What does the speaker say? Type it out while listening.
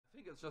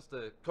it's just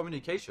the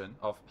communication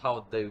of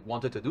how they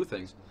wanted to do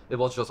things. It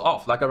was just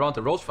off. Like around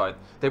the Roach fight,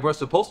 they were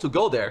supposed to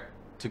go there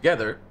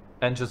together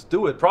and just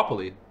do it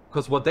properly.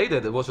 Because what they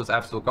did, it was just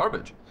absolute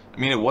garbage. I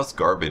mean, it was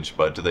garbage,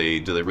 but do they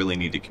really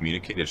need to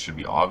communicate? It should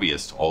be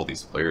obvious to all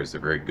these players. They're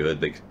very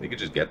good. They could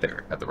just get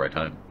there at the right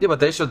time. Yeah,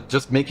 but they should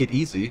just make it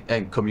easy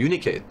and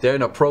communicate. They're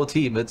in a pro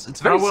team. It's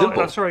very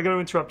simple. I'm sorry, I got to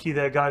interrupt you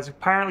there, guys.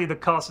 Apparently the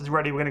cast is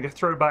ready. We're going to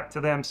throw back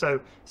to them.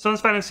 So,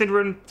 Suns fan and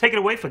Syndrome, take it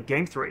away for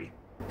Game 3.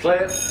 Play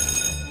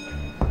it.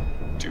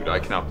 Dude, I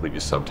cannot believe you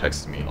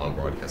subtexted me on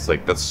broadcast.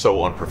 Like, that's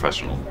so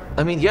unprofessional.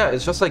 I mean, yeah,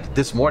 it's just like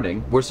this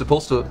morning. We're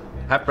supposed to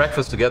have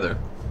breakfast together.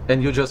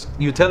 And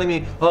you're telling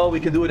me, oh, we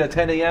can do it at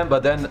 10 a.m.,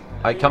 but then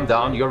I come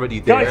down, you're already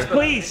there. Guys,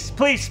 please,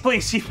 please,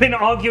 please, you've been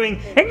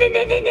arguing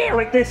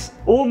like this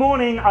all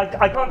morning.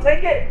 I can't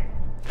take it.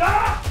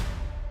 Ah!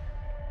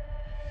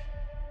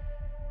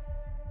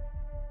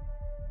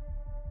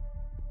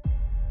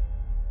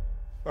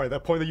 All right,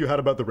 that point that you had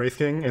about the Wraith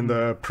King in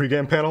the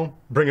pregame panel,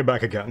 bring it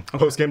back again.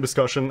 Post-game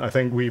discussion, I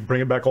think we bring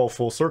it back all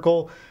full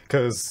circle,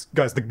 because,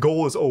 guys, the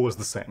goal is always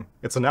the same.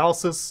 It's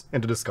analysis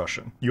and a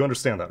discussion. You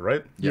understand that,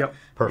 right? Yep.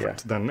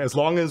 Perfect. Yeah. Then as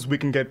long as we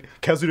can get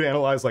Kezu to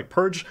analyze like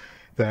Purge,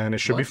 then it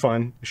should be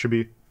fun. It should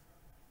be...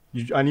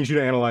 I need you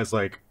to analyze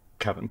like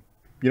Kevin.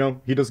 You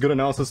know, he does good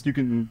analysis. You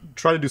can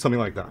try to do something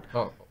like that.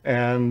 Oh.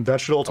 And that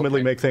should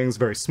ultimately make things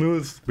very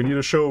smooth. We need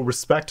to show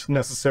respect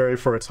necessary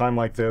for a time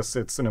like this.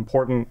 It's an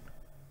important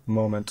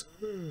moment.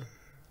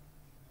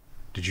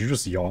 Did you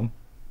just yawn?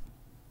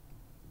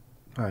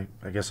 I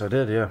guess I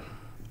did, yeah.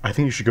 I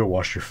think you should go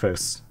wash your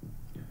face.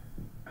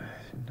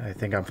 I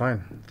think I'm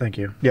fine. Thank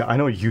you. Yeah, I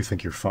know you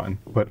think you're fine,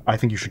 but I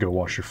think you should go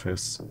wash your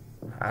face.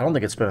 I don't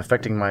think it's been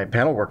affecting my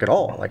panel work at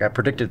all. Like, I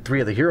predicted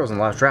 3 of the heroes in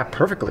the last draft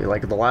perfectly,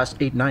 like the last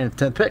 8, 9, and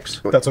 10 picks.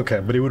 That's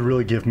okay, but it would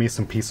really give me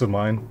some peace of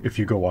mind if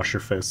you go wash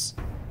your face.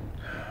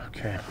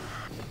 Okay.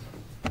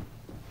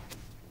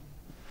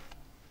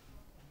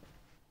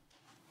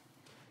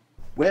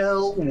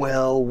 Well,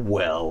 well,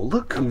 well,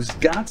 look who's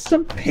got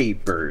some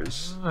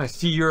papers. I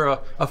see you're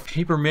a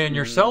paper man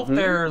yourself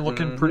there,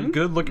 looking pretty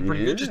good,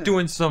 Just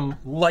doing some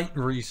light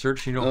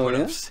research, you know what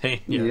I'm saying?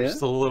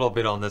 Just a little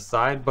bit on this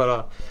side.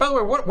 But, by the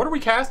way, what are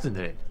we casting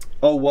today?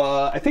 Oh,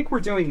 I think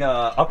we're doing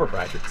upper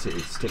bracket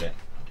series today.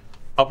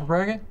 Upper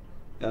bracket?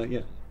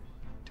 Yeah.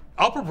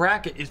 Upper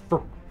bracket is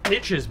for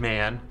bitches,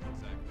 man.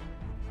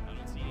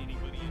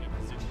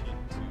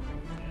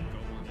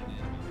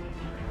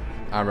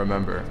 I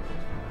remember.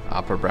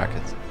 Upper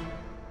brackets.